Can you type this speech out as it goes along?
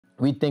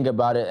we think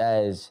about it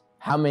as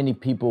how many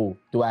people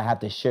do I have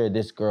to share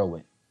this girl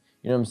with?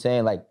 You know what I'm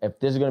saying? Like, if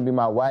this is gonna be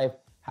my wife,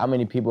 how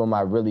many people am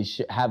I really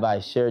have I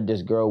shared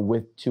this girl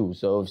with too?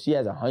 So if she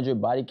has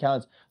 100 body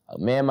counts, a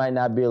man might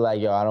not be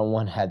like, yo, I don't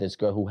want to have this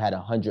girl who had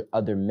 100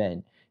 other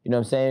men. You know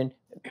what I'm saying?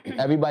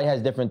 Everybody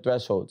has different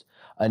thresholds.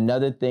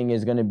 Another thing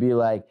is gonna be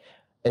like,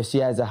 if she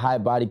has a high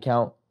body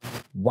count,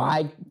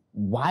 why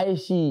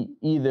is she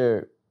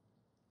either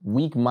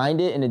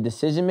weak-minded in the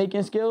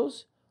decision-making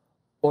skills,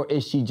 or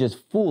is she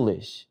just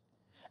foolish?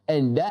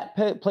 And that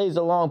plays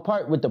a long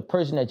part with the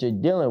person that you're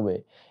dealing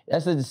with.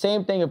 That's the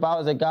same thing if I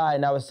was a guy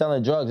and I was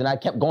selling drugs and I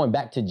kept going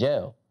back to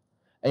jail.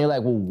 And you're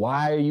like, well,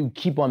 why are you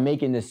keep on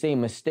making the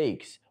same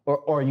mistakes?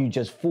 Or are you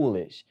just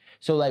foolish?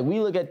 So like, we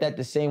look at that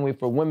the same way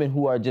for women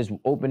who are just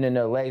opening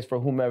their legs for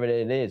whomever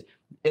it is.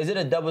 Is it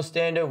a double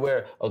standard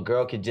where a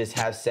girl could just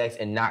have sex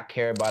and not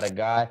care about a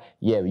guy?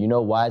 Yeah, you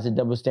know why it's a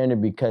double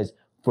standard? Because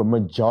for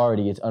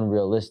majority, it's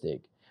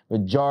unrealistic.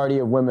 Majority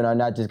of women are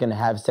not just gonna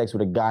have sex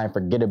with a guy and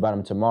forget about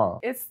him tomorrow.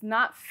 It's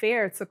not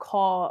fair to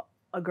call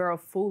a girl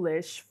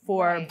foolish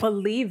for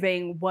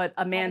believing what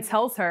a man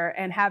tells her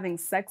and having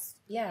sex.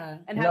 Yeah.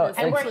 And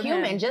we're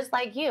human, just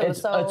like you.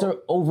 It's an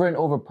over and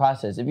over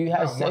process. If you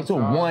have sex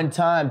with one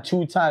time,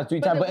 2 times,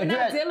 3 times, but we're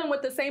not dealing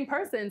with the same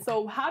person.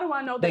 So how do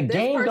I know that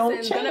this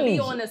person's gonna be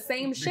on the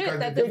same shit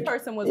that this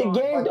person was on? The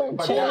game don't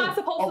change. Who am I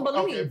supposed to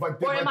believe?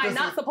 Or am I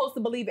not supposed to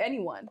believe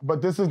anyone?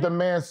 But this is the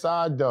man's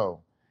side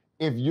though.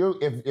 If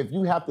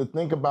you have to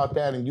think about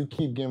that and you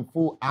keep getting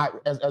fooled,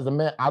 as a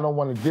man, I don't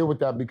want to deal with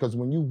that, because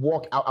when you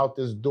walk out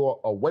this door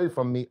away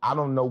from me, I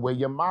don't know where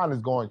your mind is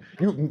going.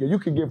 You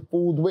can get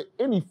fooled with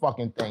any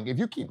fucking thing. If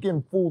you keep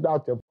getting fooled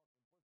out there,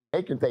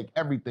 they can take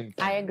everything.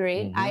 I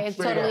agree. I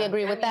totally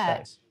agree with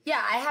that.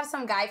 Yeah, I have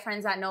some guy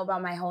friends that know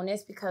about my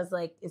wholeness because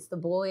like it's the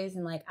boys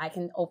and like I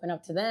can open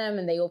up to them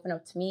and they open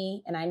up to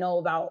me and I know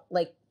about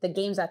like the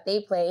games that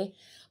they play.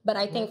 But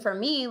I think for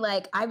me,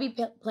 like I be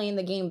playing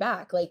the game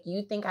back. Like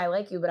you think I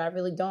like you, but I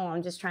really don't.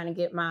 I'm just trying to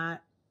get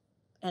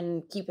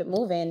and keep it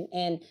moving.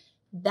 And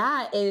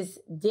that is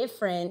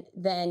different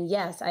than,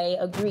 yes, I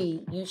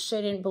agree. You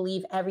shouldn't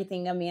believe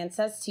everything a man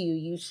says to you.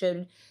 You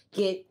should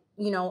get,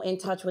 in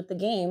touch with the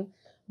game.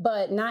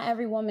 But not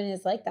every woman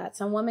is like that.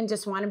 Some women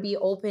just want to be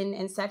open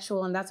and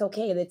sexual, and that's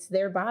okay. It's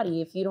their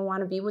body. If you don't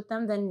want to be with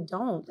them, then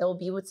don't. They'll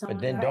be with someone.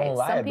 But then don't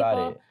lie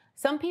about it.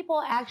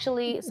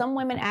 Some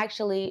women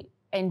actually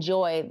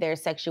enjoy their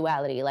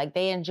sexuality. Like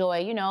they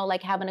enjoy,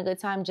 like having a good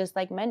time just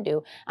like men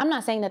do. I'm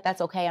not saying that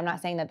that's okay. I'm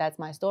not saying that that's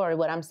my story.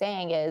 What I'm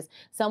saying is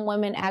some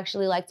women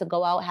actually like to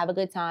go out, have a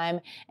good time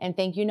and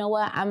think, you know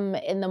what, I'm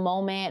in the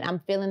moment, I'm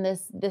feeling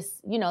this,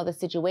 the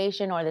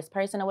situation or this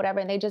person or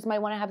whatever, and they just might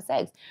want to have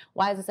sex.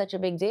 Why is it such a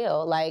big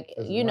deal? Like,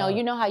 you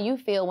know how you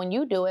feel when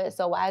you do it,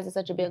 so why is it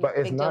such a big deal? But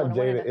it's not,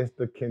 Jada, it's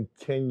the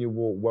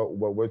continual,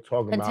 what we're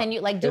talking about.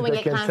 Like doing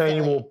it constantly. It's the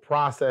continual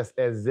process,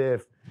 as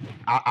if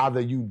either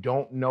you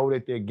don't know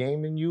that they're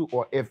gaming you,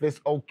 or if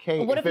it's okay.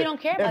 But what if you don't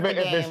care about the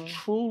game? If it's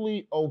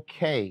truly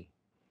okay,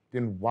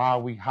 then why are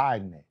we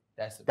hiding it?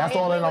 That's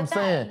all that I'm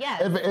saying.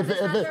 Yes.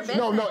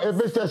 If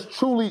it's just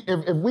truly,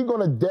 if we're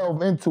gonna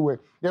delve into it,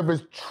 if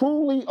it's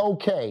truly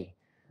okay,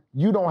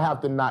 you don't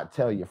have to not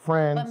tell your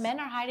friends. But men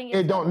are hiding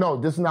it. No,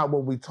 this is not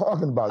what we're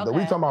talking about. Though.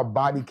 We're talking about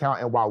body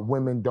count and why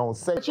women don't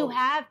say. But you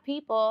have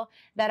people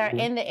that are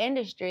in the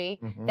industry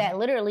that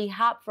literally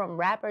hop from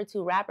rapper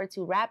to rapper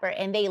to rapper,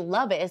 and they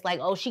love it. It's like,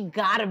 oh, she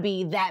gotta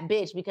be that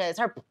bitch because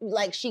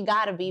she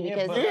gotta be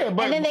because, and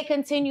then they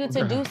continue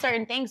to do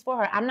certain things for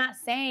her. I'm not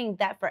saying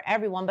that for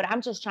everyone, but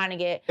I'm just trying to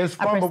get a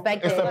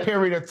perspective. It's a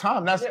period of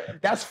time.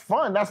 That's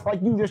fun. That's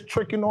like you just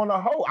tricking on a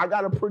hoe. I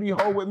got a pretty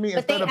hoe with me.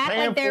 But they act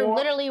like they're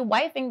literally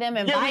wifing them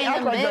and buying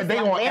them this, they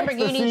on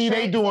ecstasy,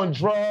 they doing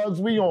tricks.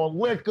 drugs, we on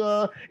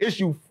liquor, it's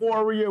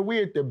euphoria,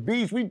 we at the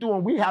beach,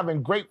 we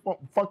having great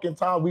fucking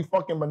time, we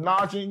fucking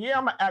menaging. Yeah,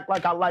 I'm gonna act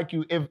like I like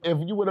you if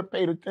you would have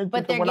paid attention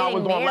to when I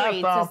was on last time. But they're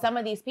getting married to some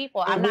of these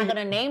people. I'm not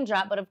gonna name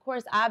drop, but of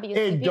course,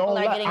 obviously, people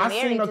are getting married to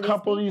these people. I seen a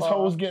couple of these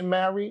hoes getting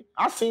married.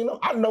 I seen them.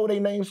 I know their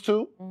names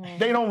too.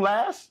 They don't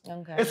last.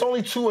 Okay. It's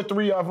only 2 or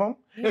 3 of them.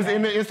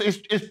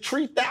 It's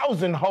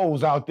 3,000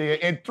 hoes out there,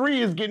 and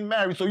 3 is getting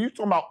married. So you're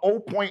talking about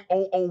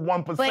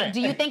 0.001%. But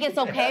do you think it's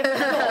okay for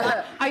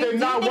them? They're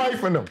not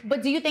wifing them.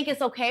 But do you think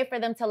it's okay for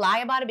them to lie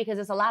about it? Because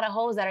there's a lot of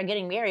hoes that are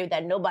getting married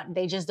that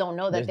they just don't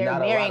know that they're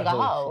marrying a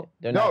hoe.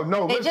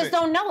 No, they just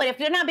don't know it. If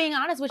they're not being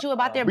honest with you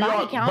about their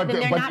body count, then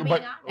they're not being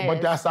honest.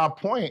 But that's our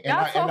point.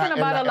 Y'all talking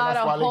about a lot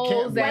of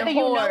hoes and whether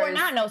you know or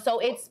not know. So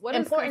it's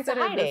important to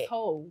hide it.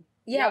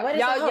 Yeah, what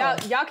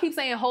is y'all keep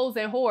saying hoes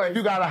and whores.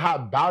 You got a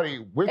hot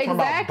body. We're talking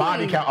about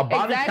body count. A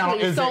body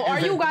count is so are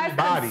you guys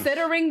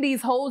considering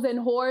these hoes and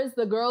whores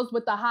the girls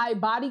with the high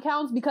body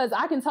counts? Because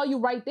I can tell you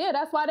right there,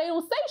 that's why they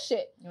don't say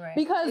shit. Right.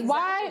 Because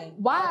why?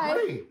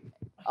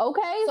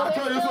 Okay. So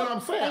that's what I'm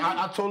saying.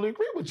 I totally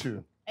agree with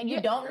you. And you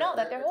don't know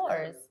that they're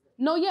whores.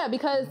 No, yeah,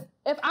 because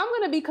if I'm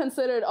gonna be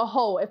considered a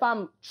hoe, if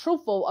I'm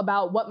truthful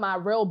about what my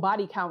real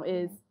body count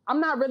is,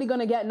 I'm not really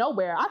gonna get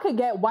nowhere. I could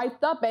get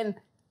wiped up and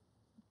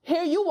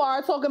here you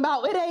are talking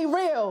about it ain't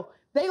real.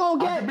 They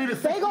gonna I could be the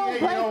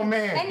 68-year-old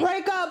man.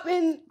 break up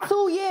in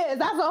 2 years.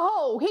 That's a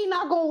hoe. He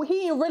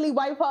ain't really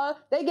wife her.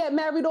 They get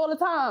married all the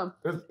time.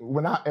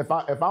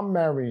 If I'm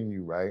marrying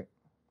you, right?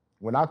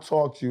 When I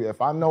talk to you,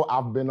 if I know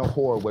I've been a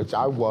whore, which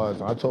I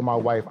was, and I told my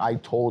wife, I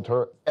told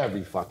her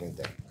every fucking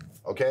thing.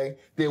 Okay?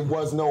 There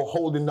was no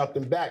holding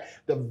nothing back.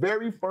 The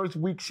very first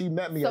week she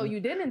met me. So you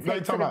didn't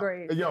take to the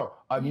grave. Yo,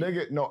 a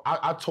nigga, no,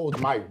 I told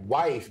my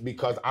wife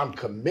because I'm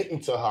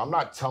committing to her. I'm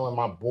not telling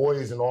my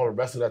boys and all the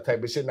rest of that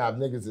type of shit. Now, if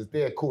niggas is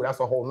there, cool,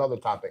 that's a whole nother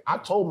topic. I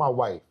told my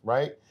wife,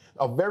 right?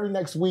 A very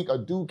next week, a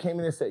dude came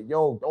in and said,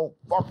 yo, don't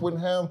fuck with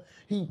him.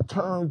 He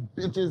turns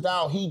bitches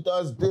out. He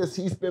does this.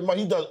 He spend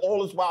money. He does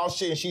all this wild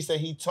shit. And she said,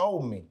 he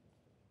told me.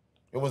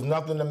 It was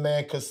nothing a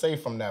man could say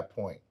from that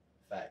point.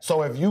 Fact.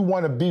 So if you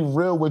want to be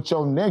real with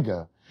your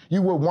nigga,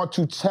 you would want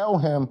to tell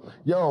him,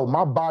 yo,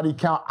 my body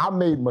count, I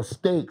made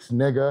mistakes,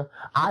 nigga.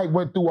 I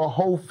went through a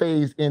whole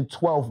phase in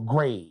 12th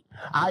grade.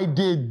 I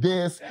did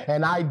this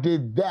and I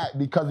did that,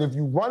 because if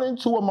you run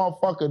into a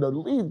motherfucker to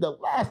leave, the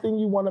last thing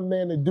you want a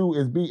man to do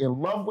is be in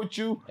love with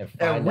you.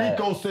 And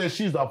Rico says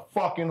she's a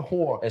fucking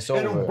whore.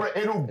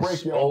 It'll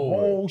break your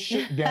whole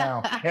shit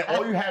down. And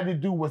all you had to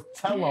do was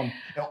tell him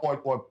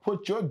or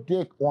put your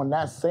dick on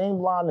that same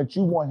line that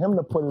you want him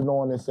to put it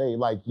on and say,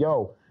 like,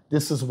 yo,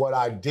 this is what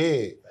I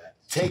did.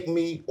 Take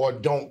me or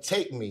don't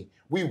take me.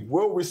 We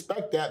will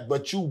respect that,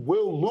 but you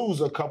will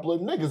lose a couple of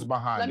niggas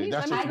behind it.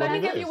 Let me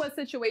give you a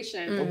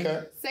situation.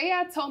 Okay. Say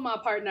I told my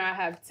partner I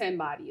have 10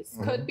 bodies.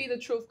 Could be the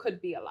truth, could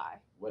be a lie.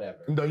 Whatever.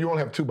 No, you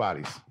only have 2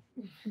 bodies.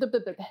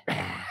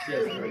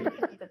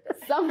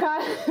 Some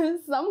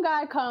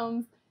guy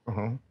comes,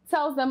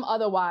 tells them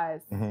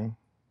otherwise.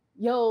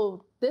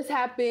 Yo, this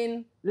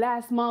happened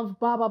last month,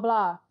 blah, blah,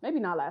 blah. Maybe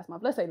not last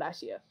month. Let's say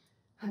last year.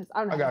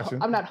 I'm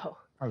not a hoe.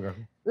 I got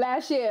you.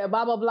 Last year,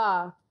 blah, blah,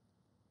 blah.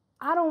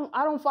 I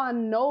don't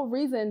find no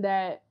reason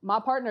that my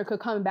partner could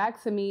come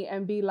back to me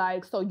and be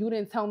like, so you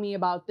didn't tell me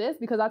about this?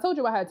 Because I told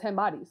you I had 10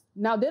 bodies.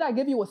 Now, did I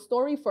give you a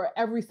story for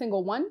every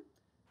single one?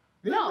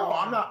 No,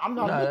 I'm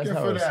not looking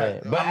for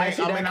that. But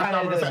actually, that kind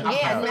of doesn't.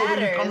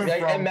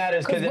 It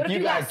matters because if you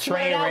got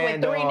train ran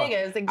with 3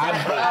 niggas,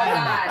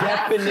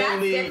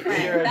 definitely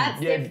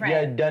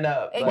you're done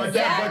up. But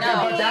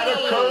that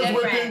occurs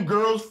within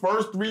girls'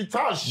 first 3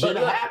 times. Shit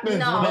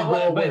happens when they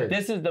go away. But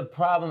this is the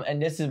problem,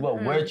 and this is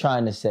what we're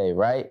trying to say,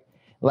 right?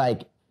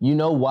 Like, you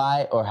know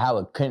why or how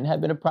it couldn't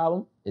have been a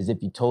problem is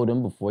if you told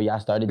him before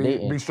y'all started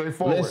dating. Be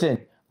straightforward. Listen,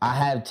 I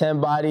have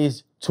 10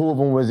 bodies. 2 of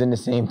them was in the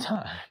same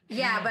time.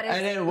 Yeah, but it's,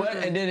 and then what?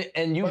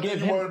 And you give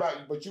him.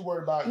 But you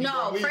worried about.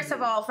 No, first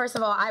of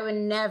all, I would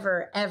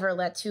never ever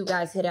let 2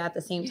 guys hit at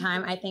the same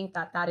time. I think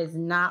that is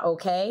not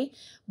okay.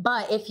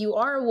 But if you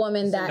are a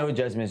woman that no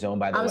judgment zone,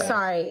 by the way. I'm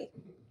sorry,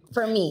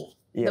 for me,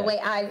 the way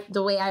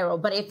I roll.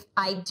 But if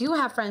I do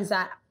have friends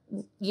that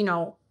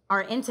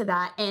are into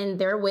that and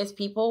they're with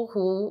people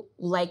who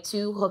like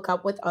to hook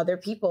up with other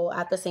people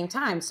at the same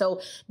time.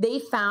 So they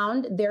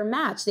found their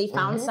match. They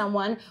found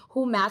someone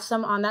who matched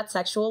them on that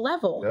sexual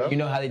level. Yep. You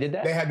know how they did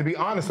that? They had to be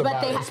honest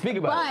about it. Speak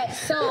about it.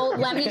 So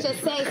let me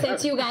just say,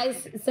 since you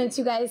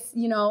guys,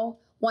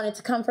 wanted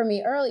to come for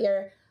me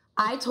earlier,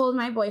 I told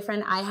my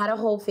boyfriend I had a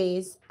whole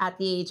phase at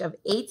the age of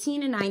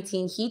 18 and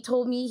 19. He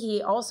told me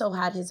he also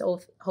had his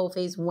whole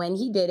phase when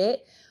he did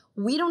it.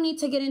 We don't need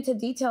to get into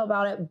detail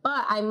about it,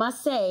 but I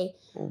must say,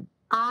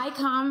 I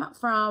come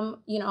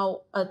from,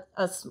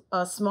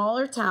 a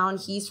smaller town.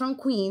 He's from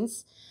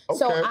Queens. Okay.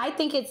 So I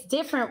think it's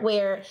different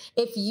where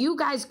if you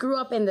guys grew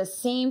up in the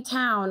same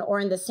town or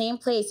in the same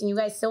place and you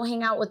guys still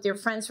hang out with your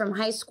friends from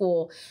high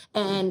school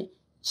and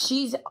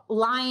she's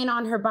lying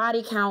on her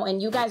body count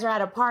and you guys are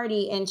at a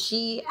party and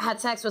she had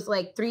sex with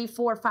like 3,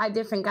 4, 5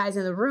 different guys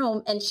in the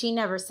room and she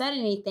never said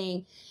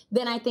anything,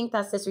 then I think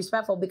that's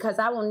disrespectful because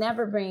I will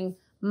never bring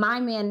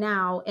my man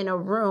now in a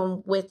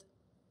room with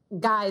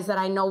guys that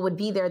I know would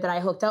be there that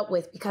I hooked up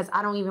with because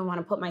I don't even want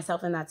to put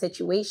myself in that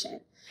situation.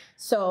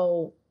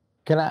 So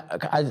can I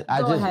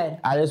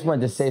just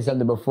wanted to say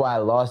something before I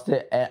lost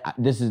it. And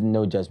this is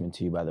no judgment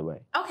to you, by the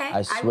way. Okay.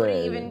 I swear. I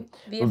wouldn't even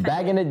be offended.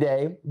 Back in the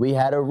day, we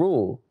had a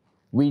rule.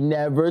 We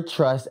never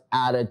trust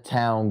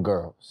out-of-town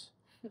girls.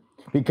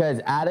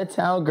 Because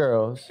out-of-town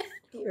girls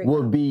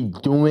will be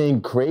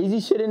doing crazy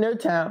shit in their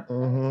town,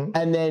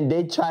 and then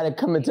they try to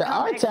come into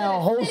our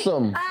town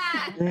wholesome.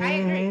 I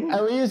agree.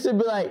 And we used to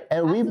be like,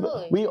 and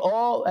we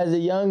all, as a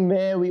young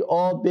man, we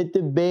all bit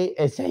the bait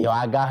and say, yo,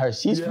 I got her.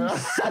 She's from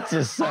such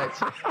and such.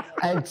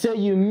 Until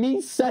you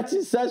meet such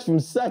and such from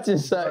such and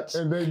such.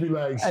 And they be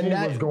like, she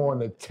was going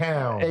to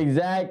town.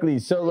 Exactly.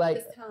 So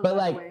like, but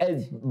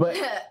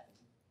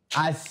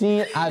I've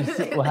seen,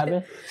 what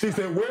happened? She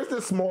said, where's the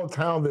small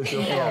town that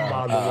you're from,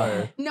 by the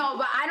way? No,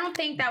 but I don't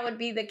think that would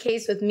be the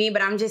case with me,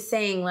 but I'm just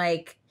saying,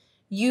 like,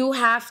 you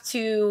have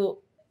to,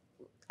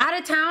 out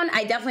of town,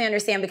 I definitely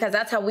understand because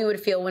that's how we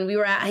would feel when we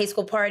were at high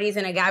school parties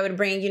and a guy would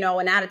bring,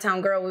 an out of town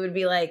girl, we would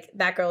be like,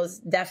 that girl's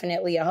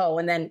definitely a hoe.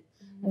 And then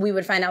we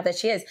would find out that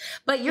she is.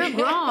 But you're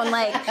grown,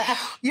 like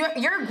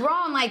you're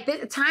grown. Like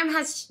time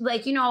has,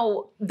 like, you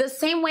know, the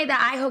same way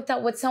that I hooked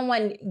up with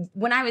someone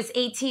when I was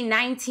 18,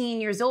 19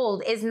 years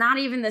old is not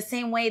even the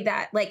same way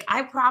that, like,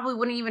 I probably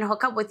wouldn't even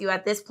hook up with you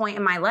at this point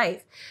in my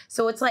life.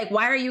 So it's like,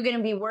 why are you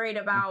gonna be worried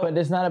about? But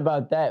it's not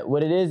about that.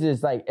 What it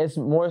is like, it's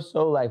more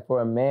so like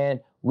for a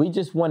man, we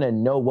just want to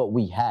know what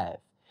we have.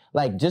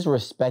 Like, just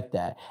respect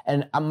that.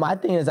 And my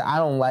thing is, I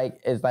don't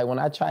like, is like when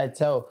I try to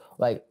tell,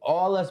 like,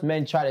 all us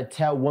men try to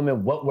tell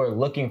women what we're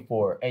looking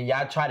for, and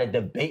y'all try to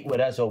debate with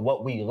us on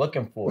what we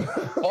looking for.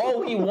 All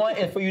we want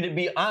is for you to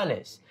be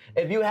honest.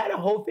 If you had a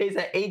whole phase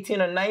at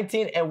 18 or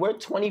 19 and we're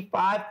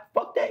 25,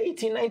 fuck that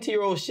 18,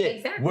 19-year-old shit.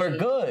 Exactly. We're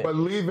good. But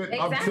leave it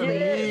up to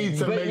me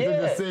to But make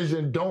the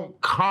decision. Don't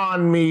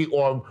con me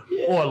or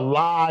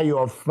lie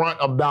or front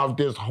about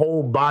this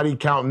whole body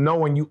count,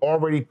 knowing you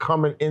already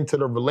coming into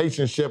the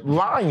relationship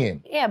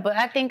lying. Yeah, but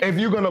I think if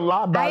you're gonna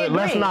lie about it,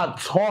 let's not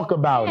talk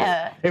about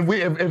it.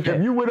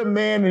 If you with a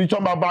man and you're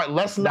talking about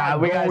let's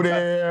not go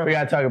there. We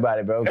gotta talk about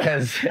it, bro.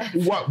 Because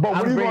what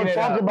are you gonna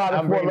talk about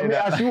it for? Let me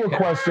ask you a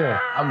question.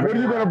 What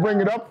are you gonna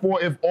bring it up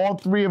for if all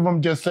three of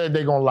them just said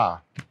they're gonna lie?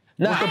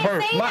 I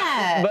didn't say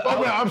that.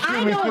 I'm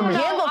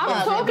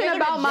talking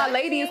about my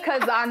ladies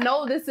because I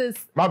know this is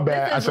my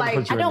bad.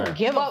 I don't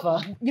give a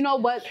fuck. You know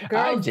what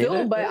girls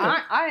do, but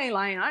I ain't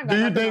lying. I ain't got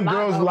do you think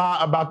girls lie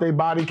about their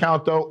body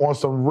count though on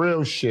some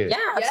real shit? Yeah,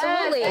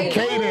 absolutely.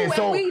 Okay,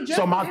 then.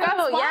 So my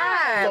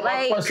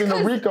question to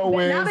Rico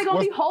is, now they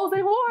gonna be hoes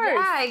and whores.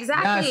 Yeah,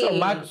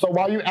 exactly. So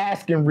why are you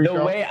asking, Rico?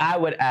 The way I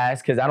would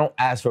ask, because I don't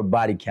ask for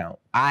body count,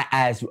 I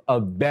ask a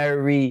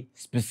very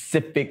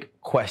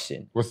specific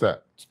question. What's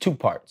that? It's 2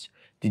 parts.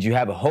 Did you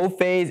have a whole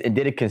phase, and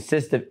did it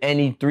consist of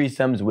any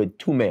threesomes with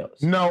 2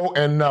 males? No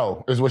and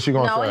no is what she's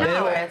gonna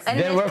say.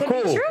 Then we're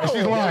cool. And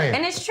she's lying.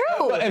 And it's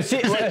true. If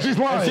she's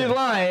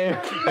lying,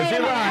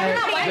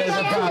 there's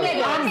a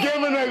problem.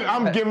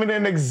 I'm giving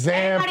an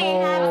example.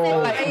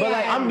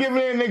 I'm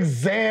giving an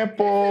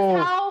example.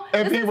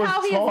 This is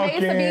how he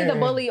is made to be the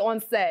bully on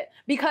set.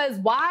 Because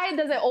why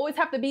does it always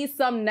have to be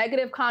some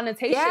negative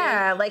connotation?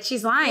 Yeah, like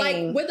she's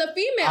lying. Like with a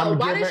female,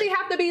 why does she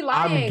have to be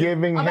lying? I'm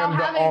giving about him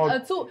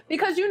having a tool?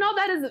 Because you know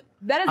that is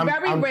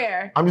very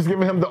rare. I'm just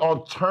giving him the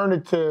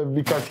alternative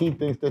because he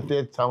thinks that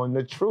they're telling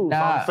the truth. So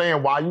I'm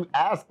saying, why are you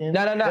asking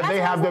that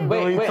they have the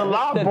ability to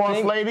lie,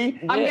 boss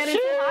lady? I'm getting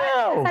too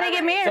high. That's how they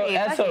get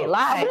married. So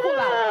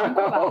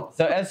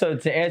lie. So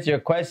to answer your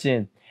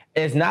question,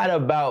 it's not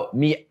about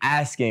me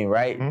asking,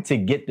 right, to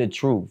get the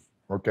truth.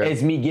 Okay.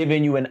 It's me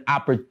giving you an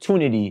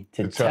opportunity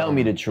to tell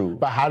me the truth.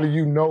 But how do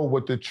you know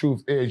what the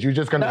truth is? You're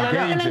just gonna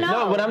gauge it.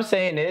 No, what I'm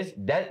saying is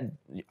that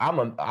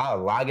I'll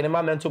log it in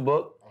my mental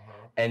book,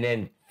 and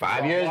then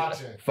 5 years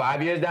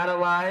down the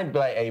line, be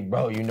like, hey,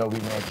 bro, you know we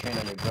ran train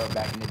on the girl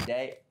back in the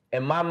day.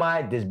 In my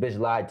mind, this bitch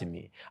lied to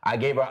me. I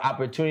gave her an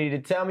opportunity to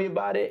tell me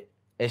about it,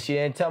 and she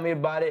didn't tell me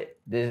about it.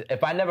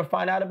 If I never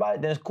find out about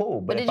it, then it's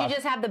cool. But did you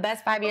just have the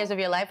best 5 years of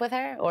your life with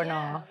her, or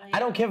no? I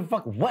don't give a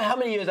fuck how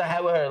many years I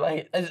had with her.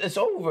 Like, it's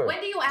over.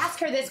 When do you ask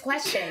her this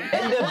question?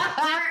 What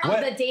part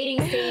of the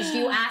dating stage do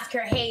you ask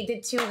her, hey,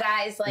 did 2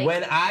 guys like...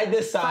 When I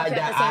decide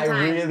that I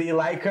really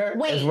like her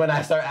is when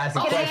I start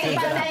asking questions.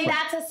 But then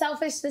that's a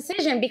selfish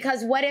decision,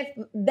 because what if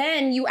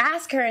then you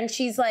ask her and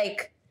she's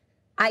like,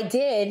 I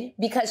did,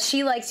 because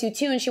she likes you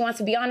too and she wants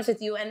to be honest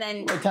with you, and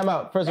then... Wait, time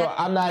out. First of all,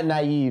 I'm not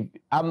naive.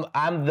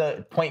 I'm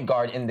the point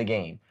guard in the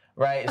game,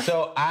 right?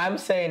 So I'm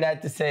saying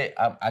that to say,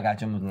 I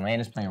got you.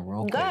 Land is playing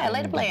real quick. Go ahead,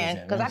 lay the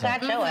plan, because I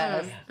got your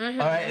ass. All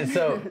right,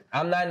 so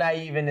I'm not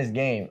naive in this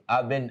game.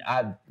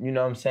 You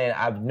know what I'm saying?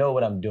 I know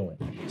what I'm doing.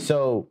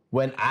 So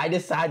when I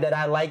decide that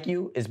I like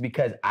you, it's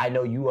because I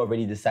know you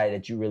already decided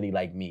that you really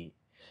like me.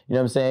 You know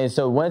what I'm saying?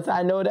 So once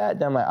I know that,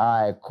 then I'm like,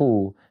 all right,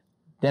 cool.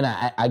 Then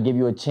I give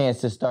you a chance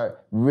to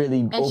start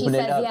really opening up. And she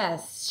says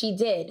yes, she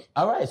did.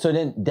 All right, so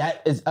then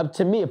that is up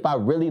to me. If I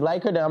really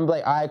like her, then I'm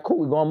like, all right, cool,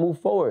 we're gonna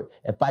move forward.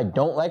 If I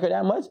don't like her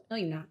that much, no,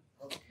 you're not.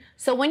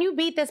 So when you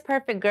meet this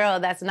perfect girl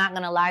that's not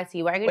gonna lie to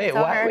you, are you gonna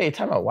tell her? Wait,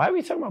 time out. Why are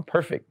we talking about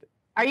perfect?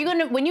 Are you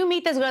gonna, when you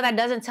meet this girl that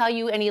doesn't tell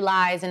you any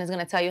lies and is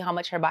gonna tell you how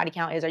much her body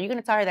count is, are you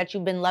gonna tell her that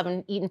you've been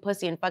loving eating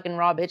pussy and fucking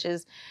raw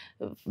bitches?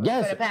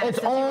 Yes, it's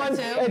on.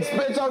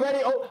 It's already.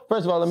 Oh,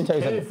 first of all, let me tell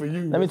you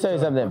something. Let me tell you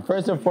something.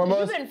 First and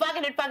foremost, you've been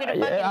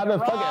fucking. I've been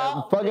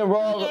fucking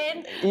raw,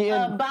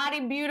 eating, body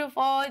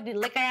beautiful,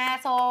 lick her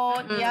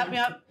asshole.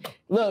 Yep.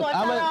 Look, you gonna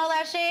tell her all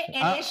that shit,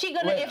 and is she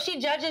gonna? If she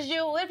judges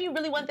you, what if you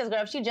really want this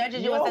girl? If she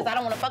judges you and says, "I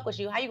don't want to fuck with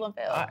you," how you gonna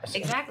feel?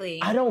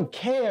 Exactly. I don't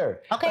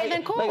care. Okay,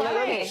 then cool.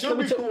 She'll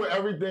be cool with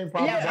everything.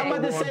 Yeah, I'm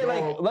about to say,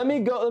 like, let me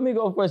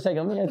go for a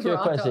second. Let me answer your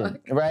question,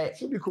 right?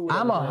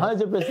 I'm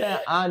 100%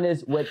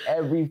 honest with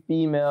every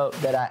female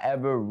that I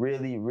ever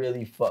really,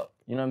 really fuck.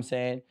 You know what I'm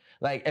saying?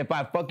 Like, if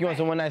I fuck you on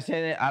someone that's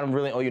saying it, I don't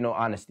really owe you no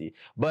honesty.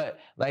 But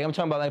like, I'm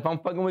talking about, like, if I'm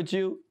fucking with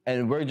you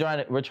and we're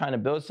trying to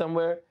build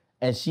somewhere,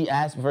 and she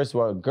asked me, first of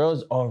all,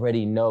 girls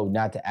already know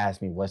not to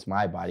ask me what's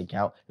my body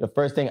count. The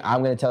first thing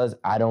I'm gonna tell is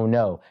I don't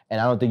know, and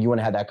I don't think you want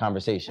to have that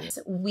conversation.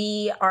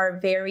 We are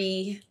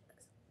very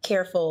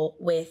careful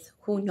with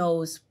who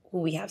knows who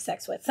we have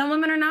sex with. Some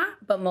women are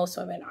not, but most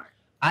women are.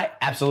 I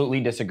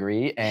absolutely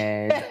disagree,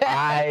 and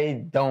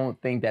I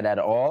don't think that at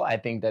all. I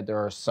think that there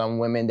are some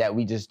women that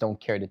we just don't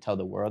care to tell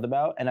the world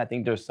about, and I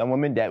think there's some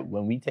women that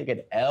when we take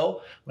an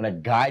L, when a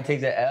guy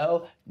takes an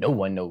L, no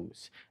one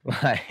knows.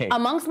 Like,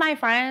 amongst my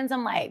friends,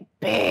 I'm like,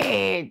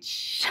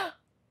 bitch.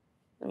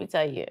 Let me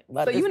tell you.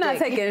 So you're not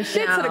taking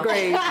shit to the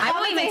grave. I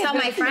won't even tell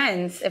my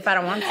friends if I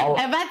don't want to.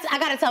 I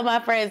gotta tell my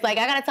friends, like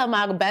I gotta tell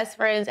my best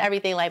friends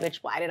everything. Like, bitch,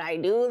 why did I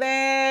do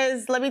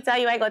this? Let me tell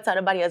you, I ain't gonna tell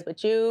nobody else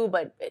but you.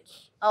 But bitch,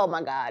 oh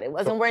my God, it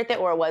wasn't worth it,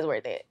 or it was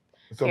worth it.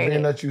 So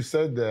being that you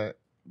said that,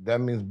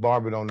 that means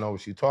Barbara don't know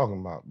what she's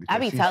talking about. I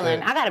be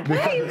telling. I gotta.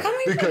 Why are you coming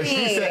for because she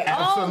me said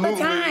all the absolutely.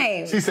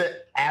 time? She said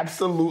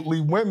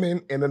absolutely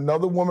women, and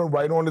another woman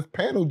right on this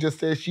panel just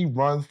said she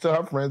runs to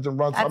her friends and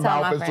runs her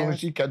mouth as soon as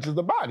she catches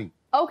the body.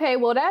 Okay,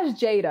 well,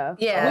 that's Jada.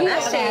 Yeah,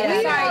 that's Jada.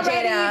 We Sorry,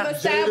 already Jada.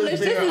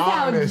 established this is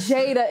how honest.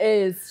 Jada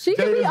is. She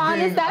can be Jada's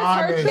honest. being That's her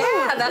honest. truth.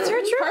 Yeah, that's her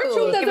truth. Her truth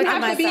Give it doesn't to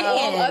have to be myself.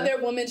 all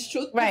other women's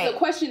truth. Right. The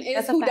question is,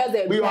 That's a who fact. does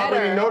it We better?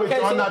 already know that Okay,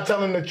 y'all so- not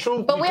telling the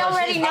truth. But we because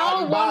already she's know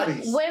hiding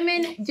bodies.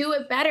 women do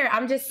it better.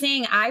 I'm just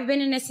saying, I've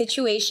been in a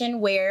situation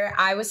where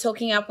I was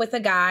hooking up with a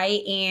guy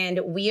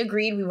and we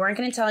agreed we weren't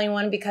going to tell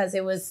anyone because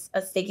it was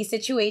a sticky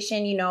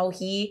situation. You know,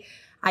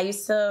 I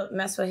used to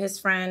mess with his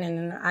friend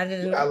and I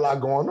didn't. Got a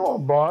lot going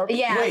on, Barb.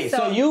 Yeah. wait,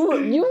 so you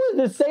was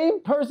the same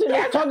person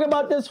that's talking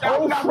about this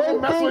whole I'm not gonna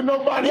friend mess thing? with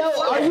nobody. Yo,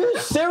 are you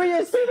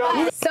serious?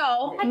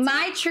 So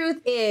my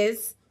truth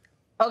is,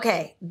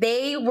 okay,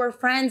 they were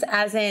friends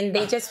as in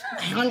they just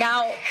hung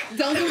out.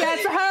 Don't do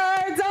that to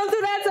her. Don't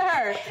do that to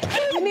her.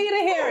 We need to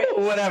hear it.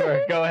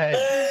 Whatever, go ahead.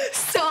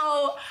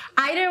 So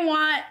I didn't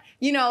want,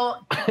 you know,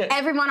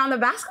 everyone on the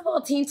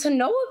basketball team to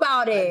know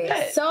about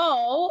it.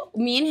 So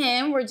me and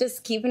him were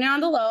just keeping it on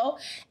the low.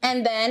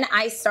 And then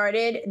I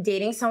started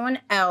dating someone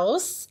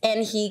else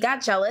and he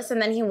got jealous and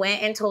then he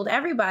went and told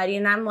everybody.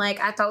 And I'm like,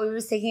 I thought we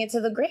was taking it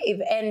to the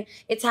grave. And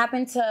it's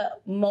happened to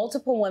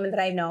multiple women that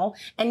I know.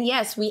 And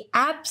yes, we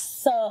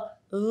absolutely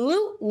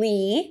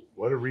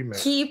What a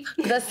remix. keep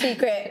the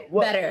secret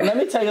Well, better. let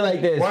me tell you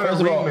like this. What a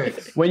First of all,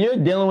 remix. when you're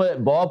dealing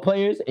with ball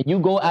players and you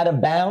go out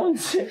of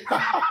bounds,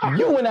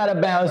 you went out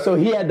of bounds, so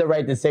he had the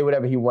right to say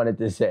whatever he wanted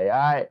to say, all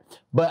right?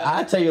 But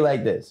I'll tell you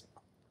like this,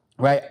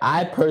 right?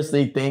 I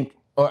personally think,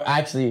 or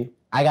actually,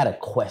 I got a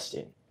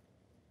question,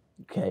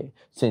 okay?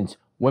 Since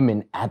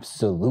women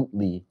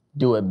absolutely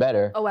do it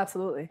better, Oh,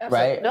 absolutely.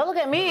 right? Don't look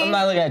at me. I'm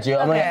not looking at you.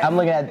 I'm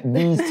looking at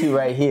these two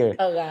right here.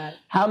 Oh, God.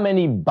 How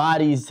many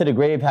bodies to the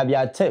grave have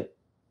y'all took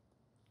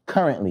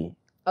currently?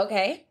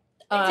 Okay.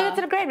 They took it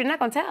to the grave. You're not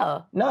gonna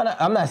tell. No,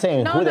 I'm not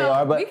saying who they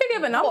are, but we could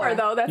give a number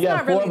though. That's you not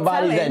have 4 really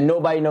bodies that telling.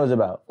 nobody knows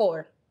about.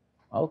 4.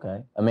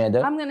 Okay.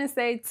 Amanda? I'm gonna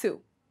say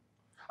 2.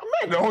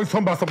 Man, they're always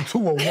talking about some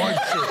 201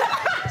 shit.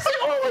 She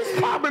always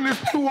popping this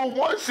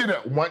 201 shit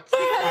at 1,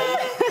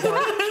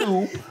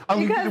 2.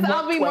 Because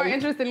I'll be more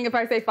interested if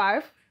I say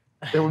 5.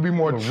 It would be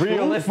more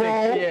Realistic,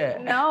 truthful. yeah.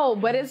 No,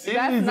 but that's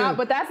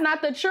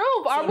not the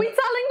truth. Are we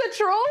telling the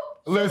truth?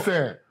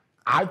 Listen,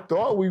 I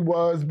thought we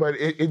was, but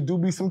it do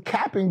be some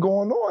capping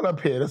going on up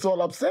here. That's all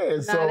I'm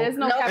saying. Nah, there's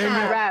no capping in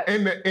rap.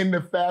 In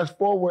the fast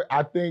forward,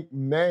 I think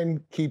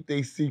men keep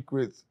their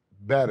secrets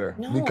better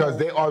because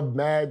they are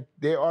mad.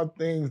 There are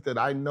things that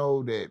I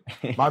know that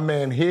my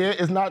man here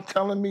is not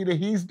telling me that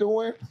he's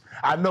doing.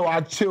 I know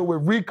I chill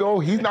with Rico.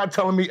 He's not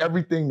telling me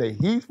everything that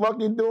he's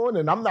fucking doing,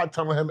 and I'm not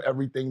telling him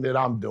everything that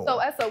I'm doing. So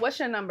Essa, what's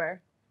your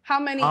number? How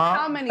many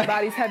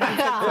bodies have you took?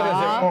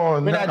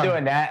 We're not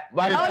doing that.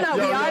 Oh no,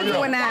 we are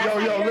doing that. Yo,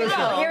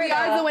 listen. Here we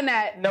are doing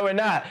that. No, we're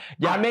not.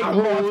 Y'all make I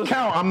lost rules.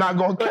 count. I'm not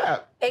gonna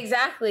cap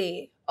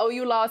Exactly. Oh,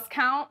 you lost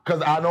count?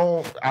 because I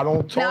don't talk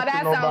Now to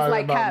that nobody sounds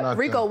like about cap. nothing.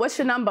 Rico, what's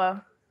your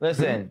number?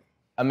 Listen,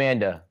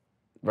 Amanda,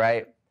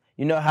 right?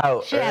 You know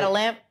how... She had a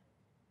lamp.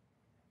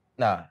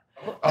 Nah.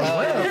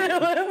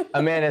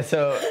 Amanda,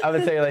 so I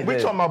would say like We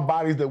this. talking about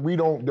bodies that we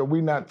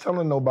not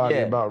telling nobody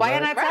Yeah. about. Why right?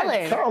 you're not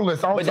telling?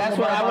 Countless. I don't But that's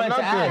tell what I nobody wanted to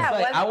about nothing. ask.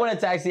 Like, I wanted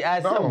to actually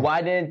ask No. them,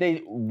 why didn't they,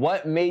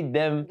 what made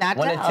them Not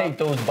want to tell. take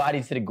those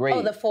bodies to the grave?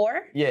 Oh, the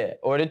 4? Yeah,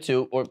 or the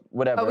 2, or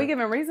whatever. Are we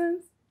giving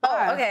reasons?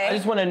 Oh, okay. I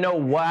just want to know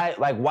why,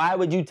 like, why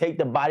would you take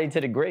the body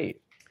to the grave?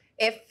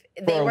 If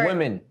For they a were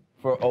woman.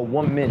 For a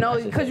woman. No, I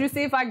should because say. you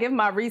see, if I give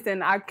my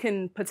reason, I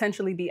can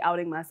potentially be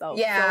outing myself.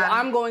 Yeah. So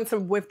I'm going to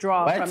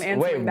withdraw What? from answering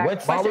Wait, that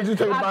what? question. Why would you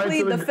take a I body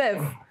plead to the the-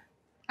 5th.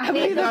 I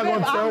plead You're the not 5th.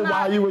 gonna tell I'm why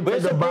not. you would We're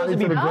take a body supposed to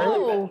to the be grave.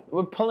 No.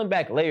 We're pulling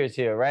back layers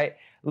here, right?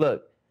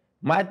 Look,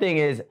 my thing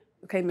is,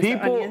 Okay,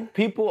 Mr. Onion.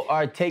 people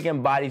are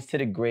taking bodies to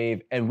the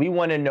grave, and we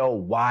want to know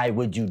why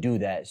would you do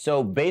that?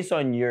 So based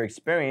on your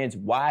experience,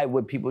 why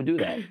would people do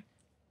that?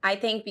 I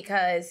think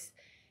because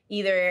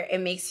either it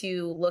makes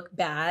you look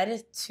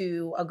bad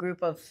to a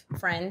group of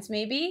friends,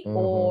 maybe,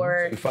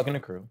 or You fucking a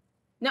crew.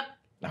 no,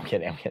 I'm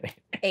kidding.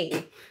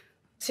 8.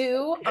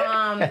 2,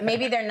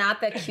 maybe they're not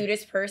the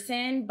cutest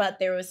person, but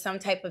there was some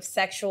type of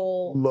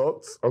sexual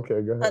Looks. Okay,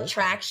 go ahead.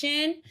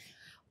 attraction.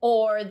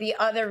 Or the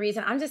other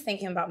reason, I'm just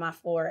thinking about my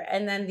 4.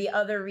 And then the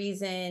other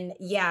reason,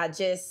 yeah,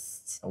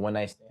 just A one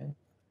night stand.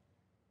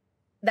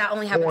 that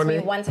only happened to me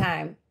Horny. one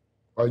time.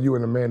 you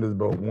and Amanda's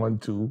both 1,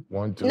 2,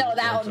 1, 2. No,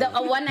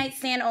 a 1 night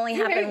stand only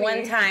happened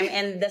one time,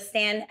 and the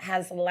stand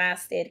has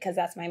lasted because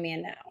that's my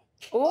man now.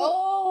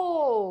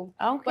 Oh,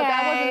 okay. But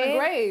that wasn't a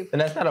grave.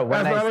 And that's not a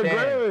one night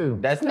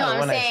stand. That's not a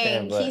one night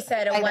stand. No, I'm saying he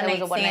said a one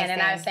night stand,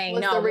 and I was saying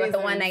no, but the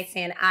one night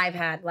stand I've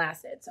had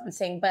lasted. So I'm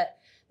saying, but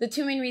the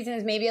two main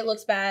reasons, maybe it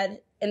looks bad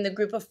in the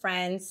group of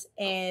friends,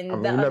 and you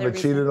never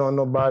cheated on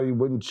nobody.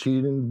 Wouldn't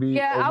cheating be?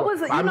 Yeah, I'm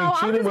just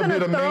gonna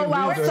throw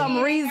out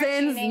some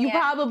reasons. You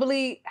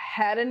probably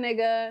had a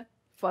nigga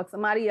fuck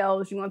somebody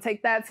else. You gonna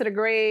take that to the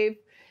grave.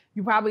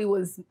 You probably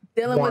was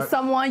dealing with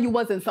someone you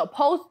wasn't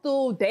supposed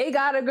to. They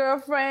got a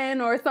girlfriend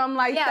or something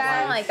like that. Yeah,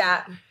 something like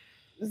that.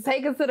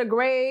 Take it to the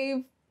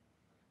grave.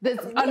 This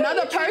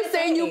another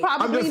person you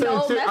probably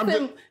know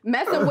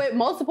messing with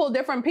multiple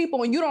different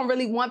people, and you don't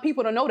really want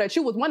people to know that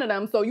you was one of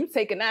them, so you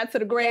taking that to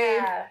the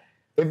grave. Yeah.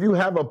 If you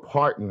have a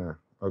partner,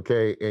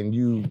 okay, and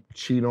you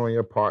cheat on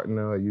your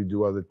partner, or you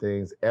do other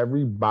things,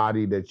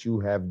 everybody that you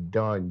have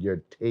done,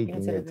 you're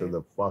taking it to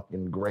the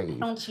fucking grave.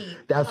 Don't cheat.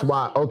 That's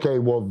why, okay,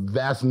 well,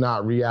 that's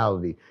not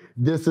reality.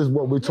 This is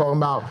what we're talking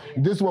about.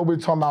 This is what we're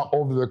talking about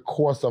over the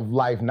course of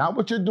life, not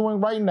what you're doing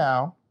right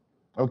now.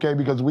 Okay,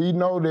 because we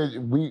know that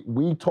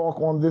we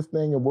talk on this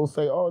thing and we'll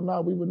say, oh,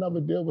 no, we would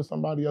never deal with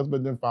somebody else,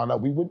 but then found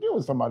out we would deal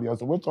with somebody else.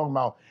 So we're talking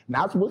about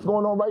not what's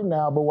going on right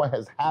now, but what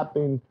has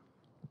happened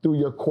through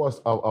your course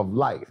of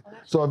life.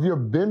 So if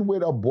you've been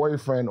with a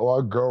boyfriend or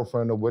a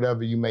girlfriend or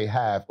whatever you may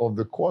have, over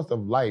the course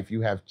of life,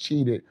 you have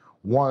cheated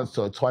once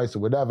or twice or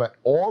whatever,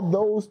 all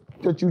those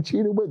that you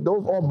cheated with,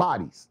 those are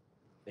bodies.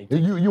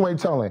 You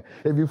ain't telling.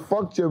 If you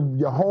fucked your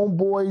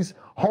homeboy's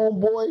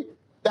homeboy,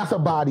 that's a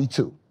body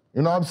too.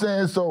 You know what I'm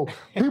saying? So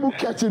people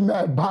catching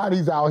mad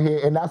bodies out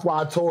here, and that's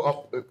why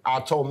I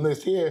told them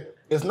this here.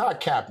 It's not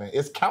capping.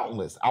 It's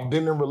countless. I've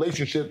been in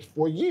relationships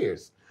for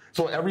years.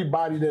 So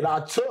everybody that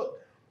I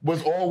took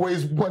was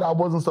always what I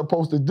wasn't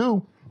supposed to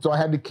do. So I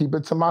had to keep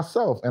it to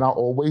myself, and I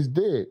always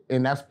did.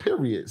 And that's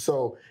period.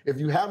 So if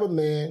you have a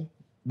man,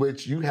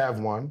 which you have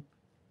one,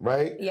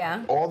 right?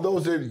 Yeah. All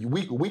those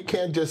we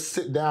can't just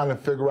sit down and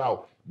figure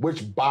out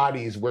which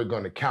bodies we're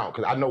going to count,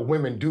 because I know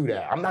women do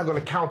that. I'm not going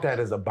to count that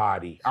as a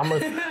body. I'm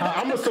going to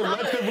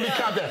selectively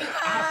count that.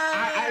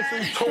 I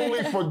actually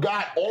totally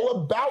forgot all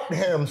about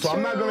him, so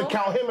I'm not going to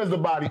count him as a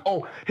body.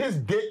 Oh, his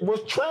dick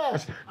was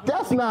trash.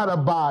 That's not a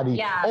body.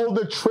 Yeah. Oh,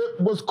 the trip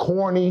was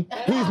corny.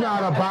 He's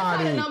not a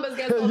body. That's how the numbers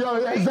get so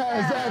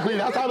exactly.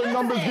 That's how the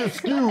numbers get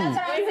skewed. That's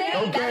what I'm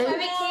saying. Okay? That's why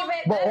we keep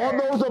it. But all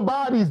those are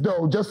bodies,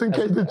 though, just in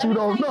case that you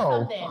don't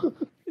know.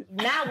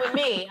 Not with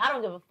me. I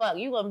don't give a fuck.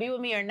 You gonna be with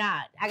me or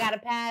not? I got to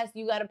pass.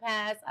 You got to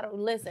pass. I don't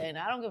listen.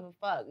 I don't give a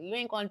fuck. You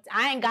ain't gonna.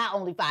 I ain't got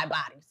only 5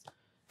 bodies.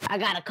 I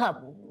got a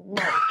couple.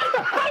 No.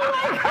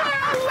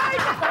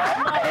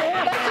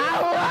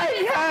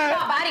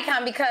 Body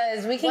count,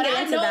 because we can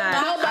get into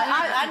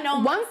that. I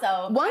know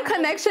myself. One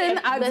connection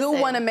I do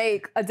want to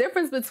make, a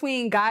difference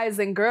between guys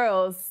and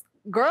girls.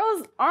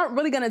 Girls aren't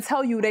really gonna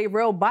tell you they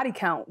real body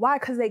count. Why?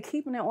 Because they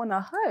keeping it on the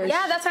hush.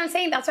 Yeah, that's what I'm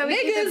saying. That's why we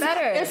keep it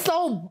better. It's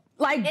so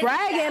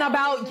bragging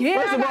about,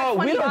 First of all,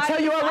 we don't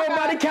tell you our real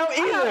body count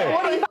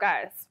either.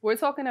 Guys, we're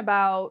talking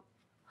about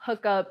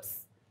hookups,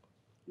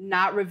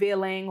 not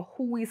revealing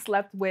who we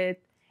slept with.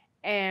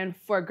 And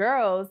for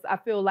girls, I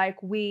feel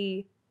like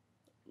we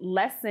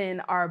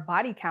lessen our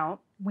body count.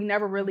 We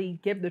never really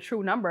give the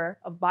true number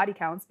of body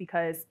counts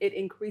because it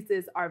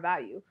increases our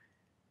value.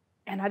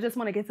 And I just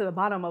want to get to the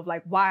bottom of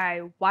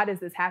why does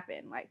this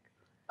happen?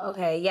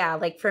 Okay, yeah,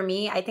 for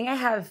me, I think I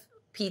have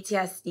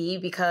PTSD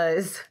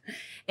because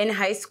in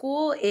high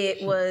school,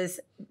 it was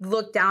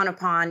looked down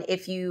upon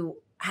if you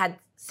had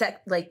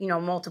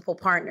multiple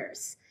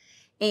partners.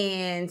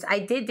 And I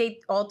did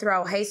date all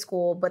throughout high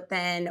school, but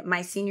then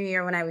my senior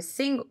year when I was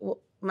single,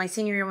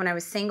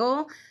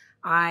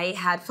 I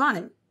had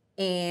fun.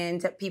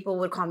 And people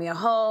would call me a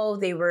hoe.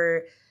 They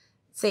were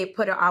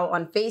put it out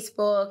on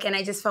Facebook, and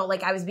I just felt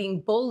like I was being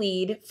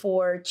bullied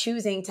for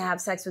choosing to have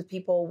sex with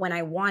people when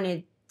I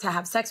wanted to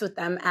have sex with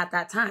them at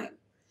that time.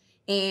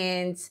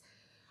 And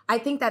I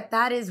think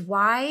that is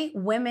why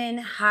women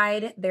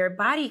hide their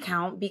body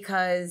count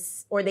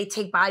or they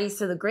take bodies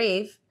to the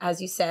grave,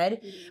 as you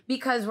said,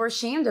 because we're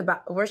shamed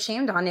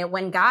on it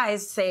when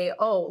guys say,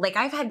 oh,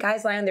 I've had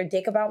guys lie on their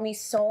dick about me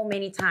so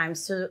many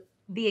times, to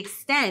the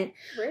extent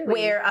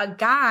where a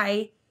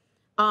guy,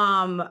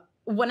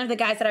 one of the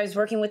guys that I was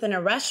working with in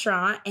a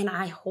restaurant, and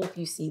I hope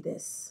you see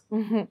this.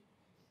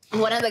 Mm-hmm.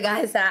 One of the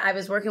guys that I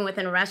was working with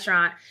in a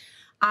restaurant,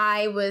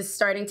 I was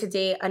starting to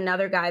date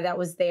another guy that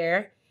was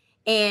there.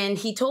 And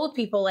he told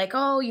people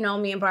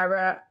me and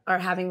Barbara are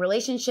having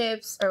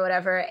relationships or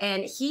whatever.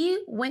 And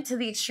he went to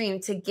the extreme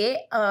to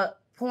get a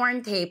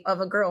porn tape of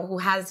a girl who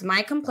has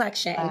my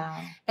complexion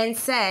and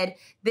said,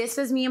 this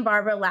was me and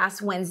Barbara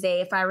last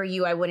Wednesday. If I were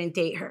you, I wouldn't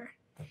date her.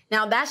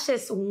 Now, that's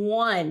just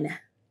one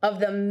of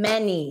the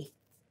many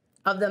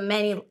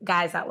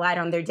guys that lied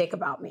on their dick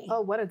about me.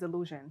 Oh, what a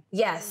delusion.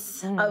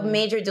 Yes, a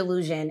major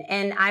delusion.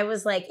 And I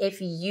was like,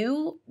 if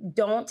you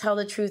don't tell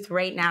the truth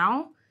right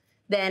now,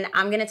 then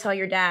I'm going to tell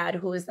your dad,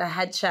 who is the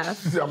head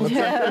chef. I'm going to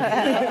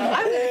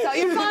tell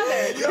your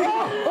father.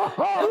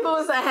 If it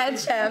was a head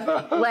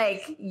chef,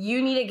 like,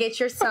 you need to get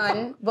your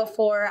son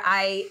before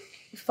I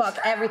fuck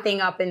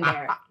everything up in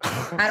there.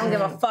 I don't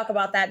give a fuck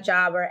about that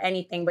job or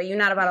anything, but you're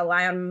not about to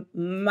lie on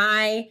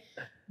my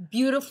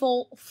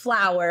beautiful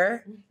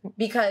flower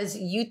because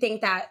you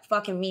think that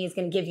fucking me is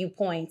gonna give you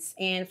points.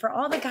 And for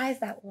all the guys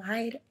that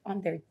lied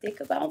on their dick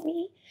about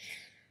me,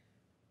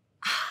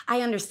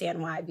 I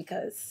understand why,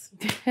 because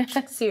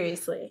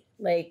seriously,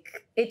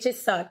 like, it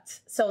just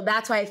sucked. So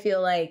that's why I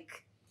feel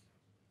like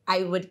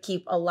I would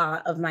keep a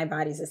lot of my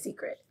bodies a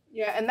secret.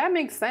 Yeah, and that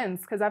makes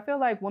sense because I feel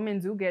like women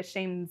do get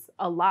shamed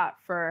a lot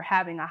for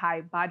having a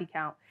high body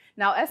count.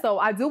 Now, Esso,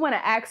 I do want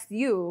to ask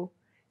you,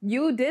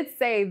 you did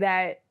say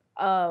that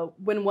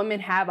when women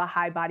have a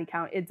high body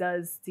count, it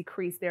does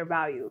decrease their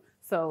value.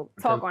 So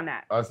talk on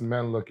that. Us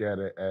men look at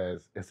it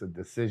as it's a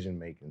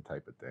decision-making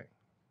type of thing.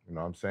 You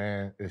know what I'm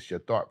saying? It's your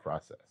thought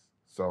process.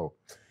 So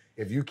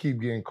if you keep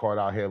getting caught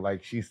out here,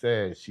 like she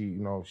said, she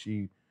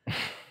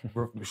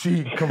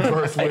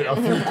conversed with a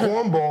few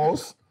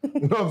cornballs,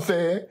 you know what I'm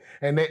saying?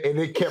 And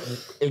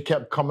it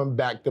kept coming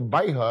back to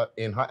bite her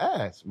in her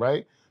ass,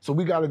 right? So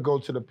we got to go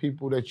to the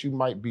people that you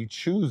might be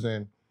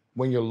choosing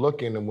when you're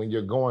looking and when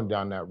you're going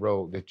down that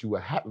road that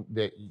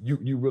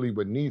you really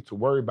would need to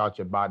worry about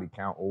your body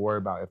count or worry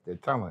about if they're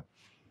telling.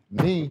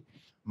 Me,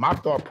 my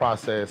thought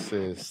process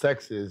is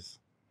sex is,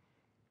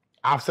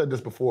 I've said this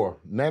before,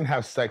 men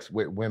have sex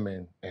with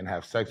women and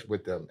have sex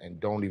with them and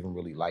don't even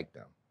really like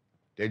them.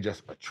 They're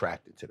just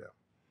attracted to them.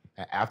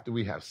 And after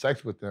we have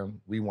sex with them,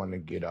 we want to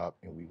get up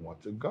and we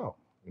want to go.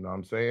 You know what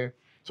I'm saying?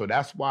 So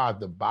that's why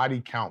the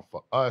body count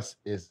for us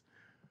is,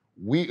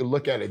 we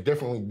look at it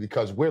differently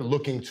because we're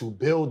looking to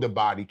build the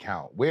body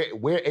count.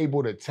 We're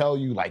able to tell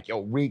you, like,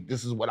 yo, Reek,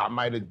 this is what I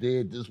might have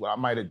did, this is what I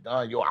might have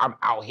done. Yo, I'm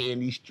out here in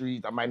these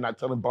streets, I might not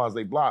tell them blah,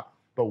 blah, blah.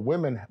 But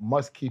women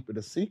must keep it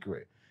a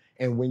secret.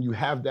 And when you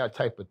have that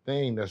type of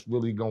thing that's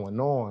really going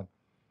on,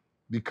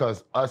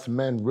 because us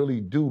men really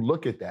do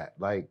look at that.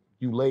 Like,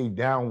 you lay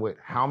down with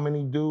how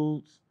many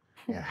dudes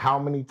and how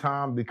many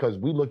times, because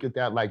we look at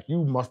that like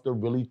you must have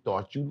really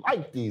thought you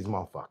liked these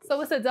motherfuckers. So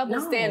it's a double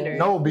standard.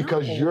 No,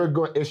 because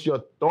it's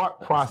your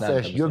thought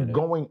process. You're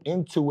going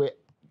into it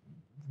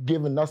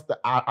giving us the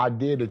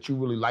idea that you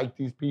really like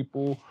these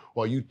people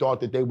or you thought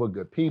that they were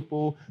good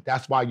people.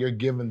 That's why you're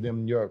giving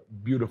them your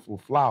beautiful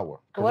flower.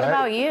 Correct? What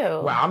about you?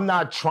 Well, I'm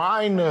not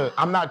trying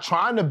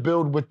to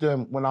build with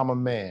them when I'm a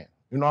man.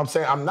 You know what I'm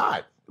saying? I'm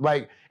not.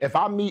 Like, if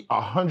I meet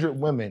 100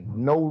 women,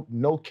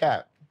 no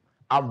cap,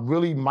 I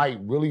really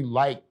might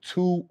like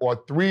 2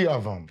 or 3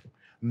 of them,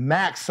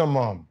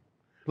 maximum.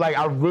 Like,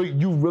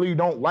 you really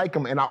don't like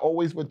them. And I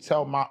always would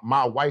tell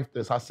my wife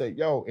this. I said,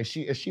 yo, and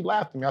she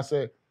laughed at me. I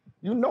said,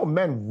 you know,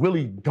 men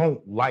really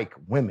don't like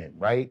women,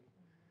 right?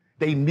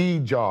 They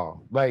need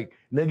y'all. Like,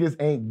 niggas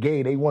ain't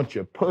gay. They want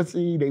your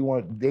pussy. They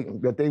want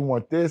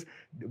this.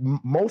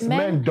 Most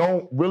men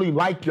don't really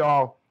like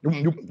y'all.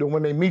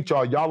 When they meet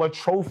y'all are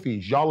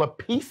trophies. Y'all are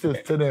pieces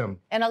to them.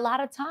 And a lot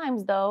of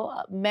times, though,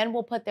 men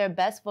will put their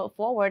best foot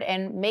forward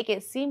and make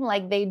it seem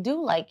like they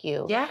do like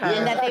you. Yeah.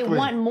 And that exactly. they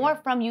want more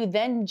from you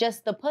than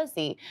just the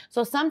pussy.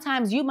 So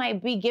sometimes you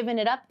might be giving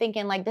it up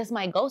thinking like this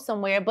might go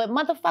somewhere, but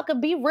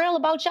motherfucker, be real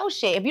about your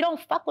shit. If you don't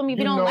fuck with me, if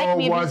you don't like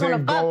me, if you just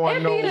want to fuck,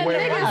 it be the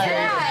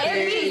niggas.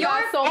 It be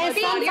y'all so much.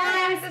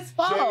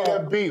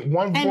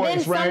 One and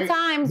voice, then right?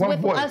 sometimes One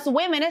with voice. us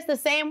women, it's the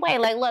same way.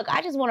 Like, look,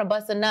 I just want to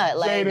bust a nut.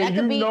 Like, Jada, that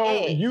could be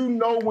it. You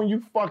know when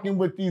you fucking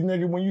with these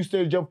niggas, when you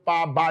said your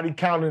 5 body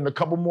count and a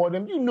couple more of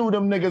them, you knew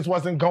them niggas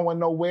wasn't going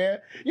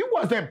nowhere. You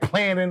wasn't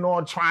planning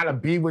on trying to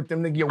be with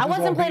them niggas. I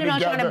wasn't planning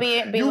on trying to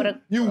be with a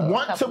You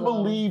want to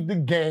believe the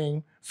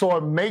game, so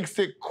it makes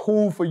it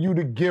cool for you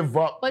to give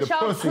up but the y'all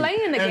pussy.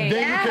 playing the game. And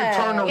then you can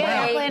turn around.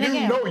 Yeah,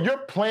 you know you're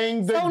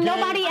playing the game. So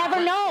nobody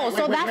ever knows.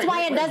 So that's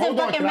why it doesn't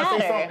fucking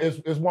matter.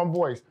 It's one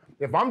voice.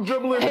 If I'm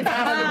dribbling the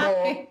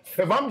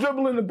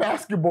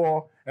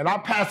basketball, and I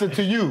pass it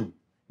to you,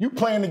 you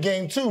playing the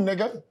game too,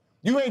 nigga.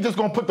 You ain't just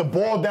gonna put the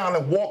ball down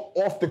and walk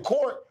off the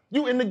court.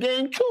 You in the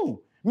game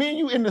too. Me and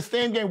you in the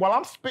same game. While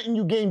I'm spitting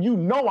you game, you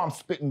know I'm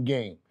spitting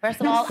game. First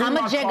of all, I'm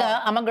a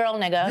jigger. I'm a girl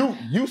nigga.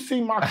 You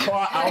see my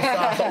car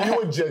outside, so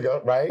you a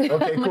jigger, right?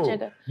 Okay, I'm a cool.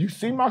 jigger. You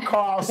see my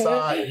car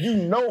outside, you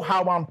know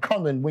how I'm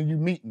coming when you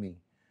meet me.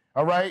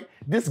 All right?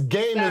 This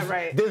game is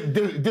right. this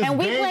And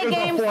we game play is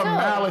games a too.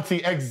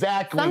 formality.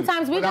 Exactly.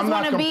 Sometimes we But just I'm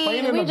not want to be,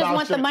 complaining we just about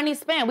want the your- money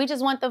spent. We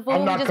just want the food. I'm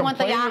We not just want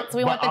the complaining, yachts.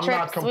 We want the but I'm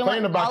not trips. We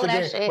complaining want about all the of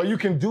that game. shit. But you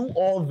can do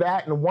all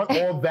that and want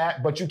all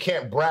that, but you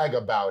can't brag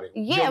about it.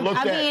 Yeah,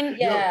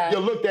 You're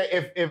looked at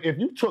if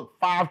you took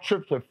 5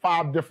 trips with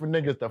 5 different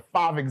niggas to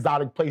 5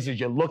 exotic places,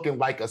 you're looking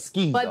like a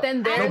skeezer. But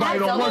then there's Nobody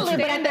don't want you.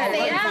 But at the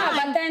same time,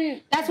 but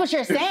then that's what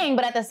you're saying.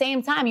 But at the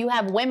same time, you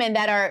have women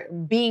that are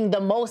being the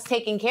most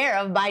taken care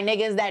of by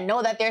niggas that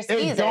know that they're It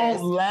skeezers.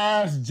 don't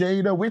last,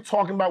 Jada. We're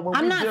talking about when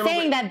I'm we not dealing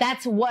saying with- that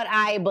that's what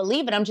I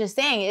believe in. I'm just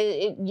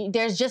saying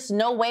there's just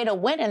no way to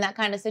win in that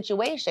kind of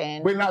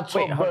situation. We're not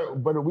talking,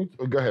 but we.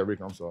 Go ahead, Rick.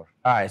 I'm sorry.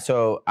 All right,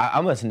 so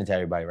I'm listening to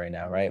everybody right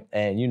now, right?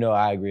 And you know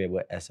I agree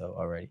with Esso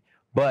already.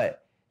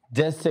 But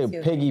just to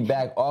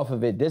piggyback off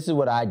of it, this is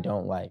what I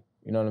don't like.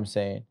 You know what I'm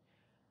saying?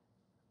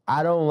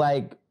 I don't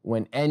like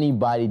when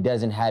anybody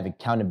doesn't have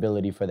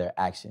accountability for their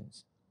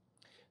actions.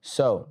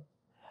 So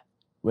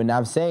when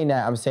I'm saying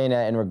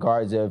that in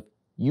regards of,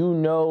 you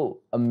know,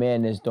 a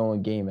man is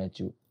throwing game at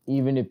you.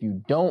 Even if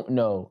you don't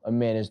know a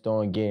man is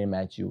throwing game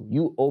at you,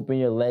 you open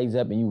your legs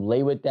up and you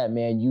lay with that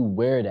man, you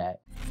wear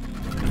that.